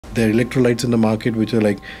there are electrolytes in the market which are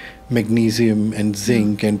like magnesium and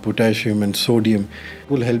zinc and potassium and sodium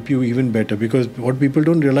will help you even better, because what people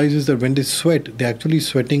don't realize is that when they sweat, they're actually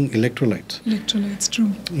sweating electrolytes. Electrolytes,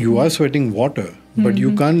 true. You are sweating water, but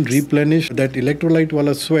you can't replenish that electrolyte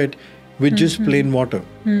wala sweat with just plain water.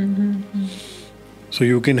 So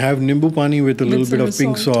you can have nimbu pani with a little bit of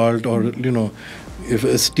pink salt or, if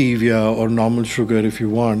a stevia or normal sugar if you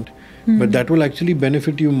want. But that will actually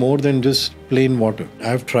benefit you more than just plain water.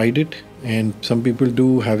 I've tried it, and some people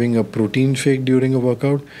do having a protein shake during a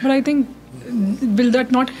workout. But I think, will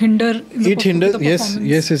that not hinder the It hinders, the performance?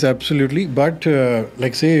 yes, absolutely. But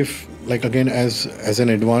say if, again, as an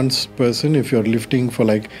advanced person, if you're lifting for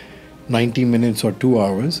 90 minutes or 2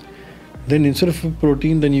 hours, then instead of a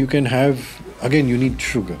protein, then you can have, again, you need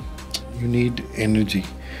sugar, you need energy.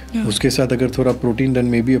 Uske saath agar thoda protein,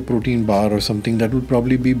 then maybe a protein bar or something that would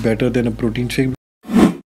probably be better than a protein shake.